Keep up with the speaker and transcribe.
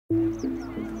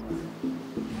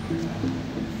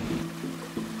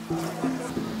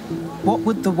What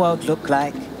would the world look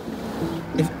like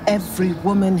if every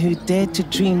woman who dared to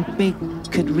dream big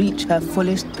could reach her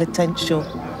fullest potential?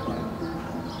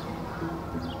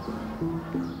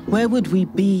 Where would we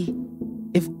be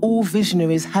if all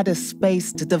visionaries had a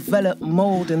space to develop,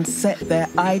 mold, and set their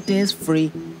ideas free?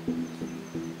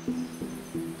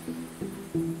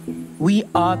 We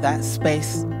are that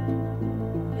space.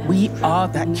 We are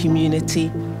that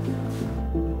community.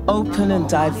 Open and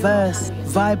diverse,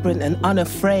 vibrant and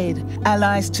unafraid,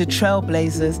 allies to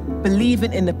trailblazers,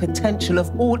 believing in the potential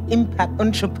of all impact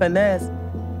entrepreneurs,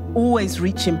 always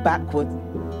reaching backward,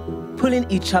 pulling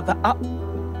each other up,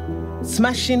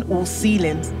 smashing all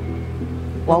ceilings.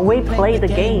 While we play the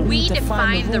game, we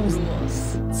define the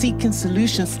rules. Seeking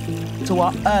solutions to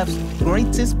our Earth's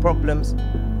greatest problems.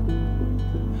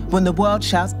 When the world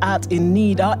shouts out in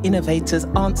need, our innovators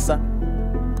answer.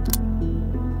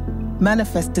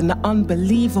 Manifesting the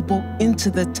unbelievable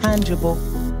into the tangible.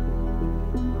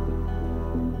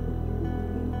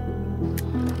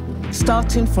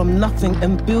 Starting from nothing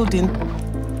and building,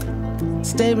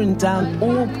 staring down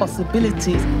all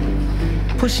possibilities,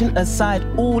 pushing aside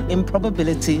all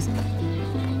improbabilities.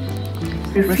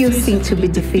 refusing to be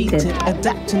defeated.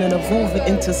 Adapting and evolving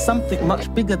into something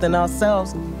much bigger than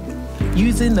ourselves.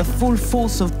 Using the full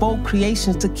force of bold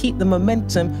creations to keep the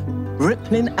momentum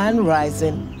rippling and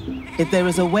rising. If there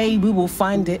is a way, we will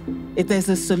find it. If there's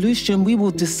a solution, we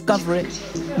will discover it.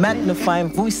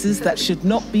 Magnifying voices that should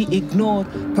not be ignored,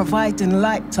 providing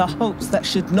light to hopes that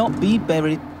should not be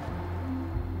buried.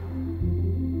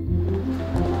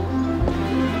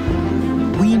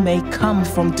 We may come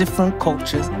from different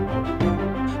cultures.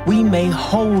 We may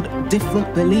hold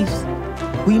different beliefs.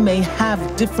 We may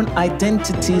have different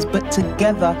identities, but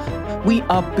together we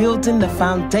are building the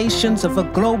foundations of a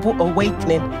global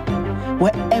awakening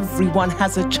where everyone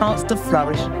has a chance to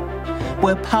flourish,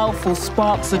 where powerful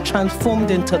sparks are transformed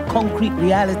into concrete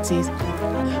realities,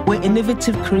 where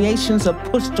innovative creations are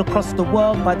pushed across the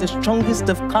world by the strongest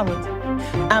of currents,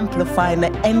 amplifying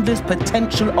the endless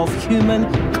potential of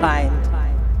humankind.